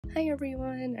Hi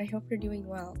everyone, I hope you're doing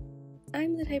well.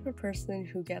 I'm the type of person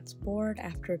who gets bored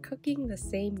after cooking the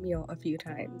same meal a few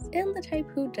times, and the type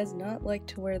who does not like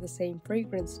to wear the same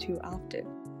fragrance too often.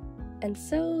 And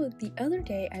so, the other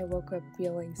day I woke up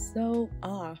feeling so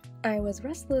off. I was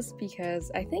restless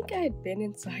because I think I had been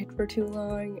inside for too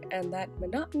long, and that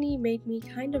monotony made me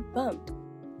kind of bummed.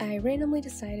 I randomly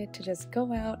decided to just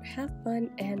go out, have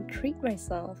fun, and treat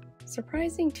myself.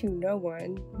 Surprising to no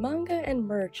one, manga and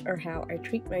merch are how I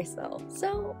treat myself.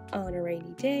 So, on a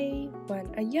rainy day,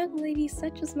 when a young lady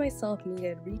such as myself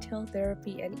needed retail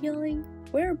therapy and healing,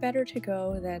 where better to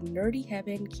go than nerdy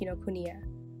heaven Kinokuniya?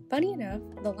 Funny enough,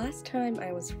 the last time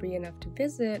I was free enough to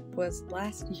visit was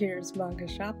last year's manga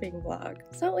shopping vlog,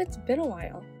 so it's been a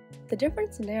while. The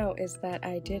difference now is that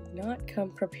I did not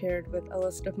come prepared with a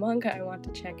list of manga I want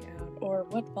to check out or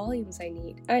what volumes I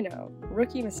need. I know,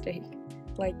 rookie mistake.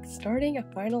 Like starting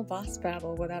a final boss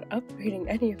battle without upgrading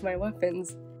any of my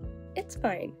weapons. It's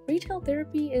fine, retail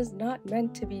therapy is not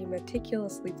meant to be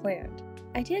meticulously planned.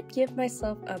 I did give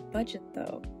myself a budget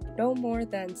though, no more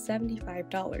than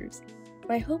 $75.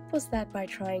 My hope was that by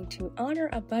trying to honor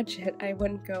a budget, I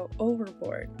wouldn't go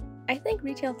overboard. I think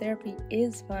retail therapy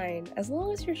is fine as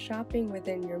long as you're shopping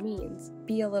within your means.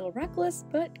 Be a little reckless,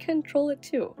 but control it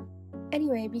too.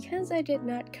 Anyway, because I did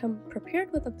not come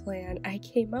prepared with a plan, I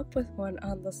came up with one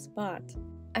on the spot.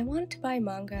 I wanted to buy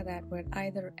manga that would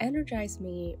either energize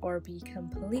me or be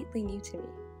completely new to me.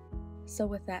 So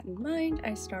with that in mind,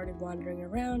 I started wandering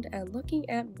around and looking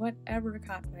at whatever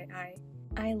caught my eye.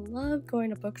 I love going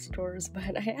to bookstores,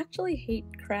 but I actually hate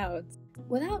crowds.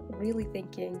 Without really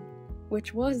thinking,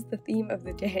 which was the theme of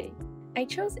the day, I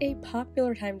chose a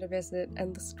popular time to visit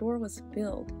and the store was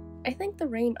filled. I think the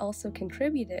rain also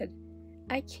contributed.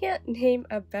 I can't name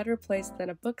a better place than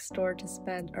a bookstore to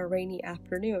spend a rainy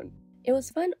afternoon. It was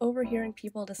fun overhearing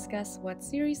people discuss what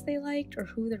series they liked or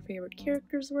who their favorite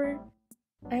characters were.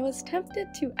 I was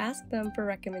tempted to ask them for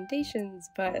recommendations,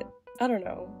 but I don't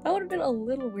know, that would have been a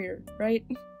little weird, right?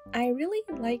 I really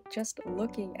like just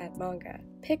looking at manga.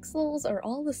 Pixels are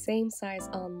all the same size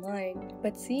online,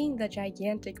 but seeing the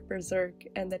gigantic Berserk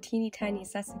and the teeny tiny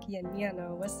Sasaki and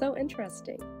Miyano was so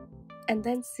interesting. And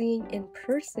then seeing in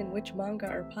person which manga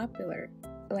are popular,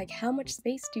 like how much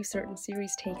space do certain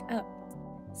series take up.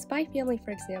 Spy Family,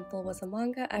 for example, was a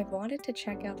manga I've wanted to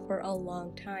check out for a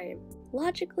long time.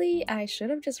 Logically, I should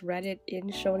have just read it in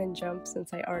Shonen Jump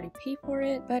since I already pay for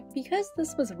it, but because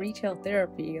this was retail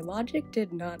therapy, logic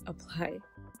did not apply.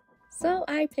 So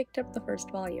I picked up the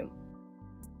first volume.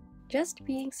 Just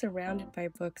being surrounded by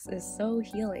books is so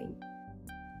healing.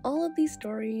 All of these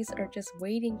stories are just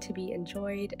waiting to be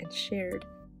enjoyed and shared.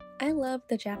 I love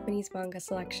the Japanese manga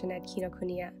selection at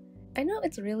Kinokuniya. I know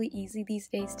it's really easy these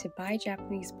days to buy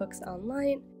Japanese books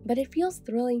online, but it feels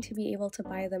thrilling to be able to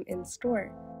buy them in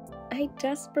store. I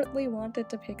desperately wanted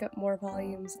to pick up more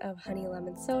volumes of Honey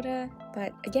Lemon Soda,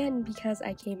 but again, because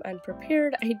I came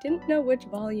unprepared, I didn't know which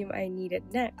volume I needed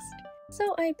next.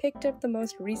 So I picked up the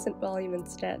most recent volume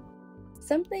instead.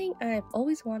 Something I've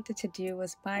always wanted to do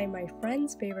was buy my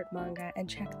friend's favorite manga and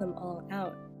check them all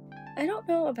out. I don't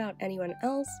know about anyone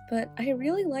else, but I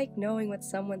really like knowing what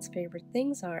someone's favorite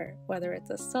things are, whether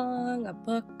it's a song, a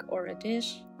book, or a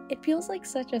dish. It feels like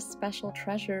such a special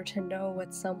treasure to know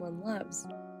what someone loves.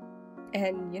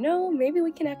 And you know, maybe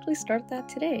we can actually start that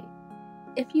today.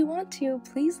 If you want to,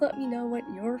 please let me know what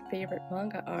your favorite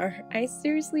manga are. I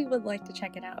seriously would like to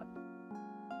check it out.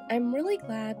 I'm really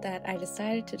glad that I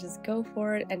decided to just go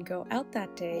for it and go out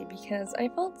that day because I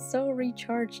felt so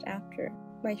recharged after.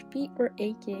 My feet were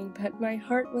aching, but my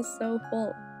heart was so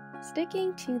full.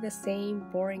 Sticking to the same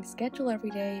boring schedule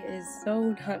every day is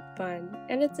so not fun,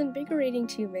 and it's invigorating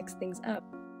to mix things up.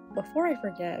 Before I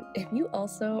forget, if you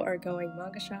also are going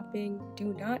manga shopping,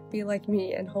 do not be like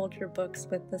me and hold your books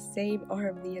with the same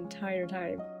arm the entire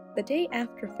time. The day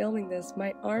after filming this,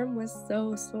 my arm was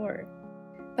so sore.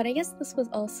 But I guess this was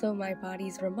also my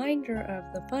body's reminder of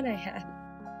the fun I had.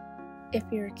 If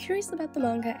you're curious about the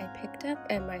manga I picked up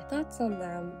and my thoughts on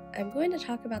them, I'm going to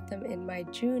talk about them in my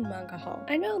June manga haul.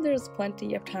 I know there's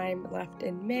plenty of time left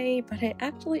in May, but I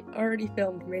actually already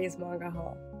filmed May's manga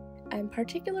haul. I'm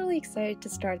particularly excited to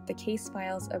start the case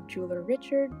files of Jeweler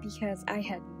Richard because I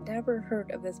had never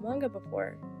heard of this manga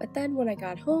before. But then when I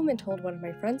got home and told one of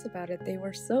my friends about it, they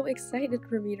were so excited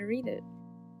for me to read it.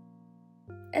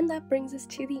 And that brings us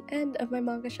to the end of my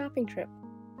manga shopping trip.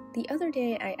 The other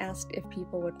day I asked if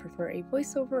people would prefer a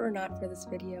voiceover or not for this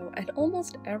video, and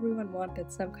almost everyone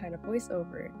wanted some kind of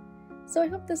voiceover. So I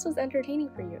hope this was entertaining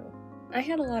for you. I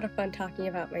had a lot of fun talking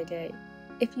about my day.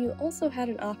 If you also had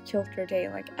an off-kilter day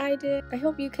like I did, I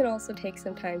hope you can also take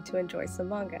some time to enjoy some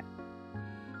manga.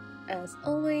 As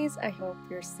always, I hope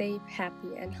you're safe,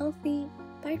 happy, and healthy.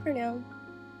 Bye for now.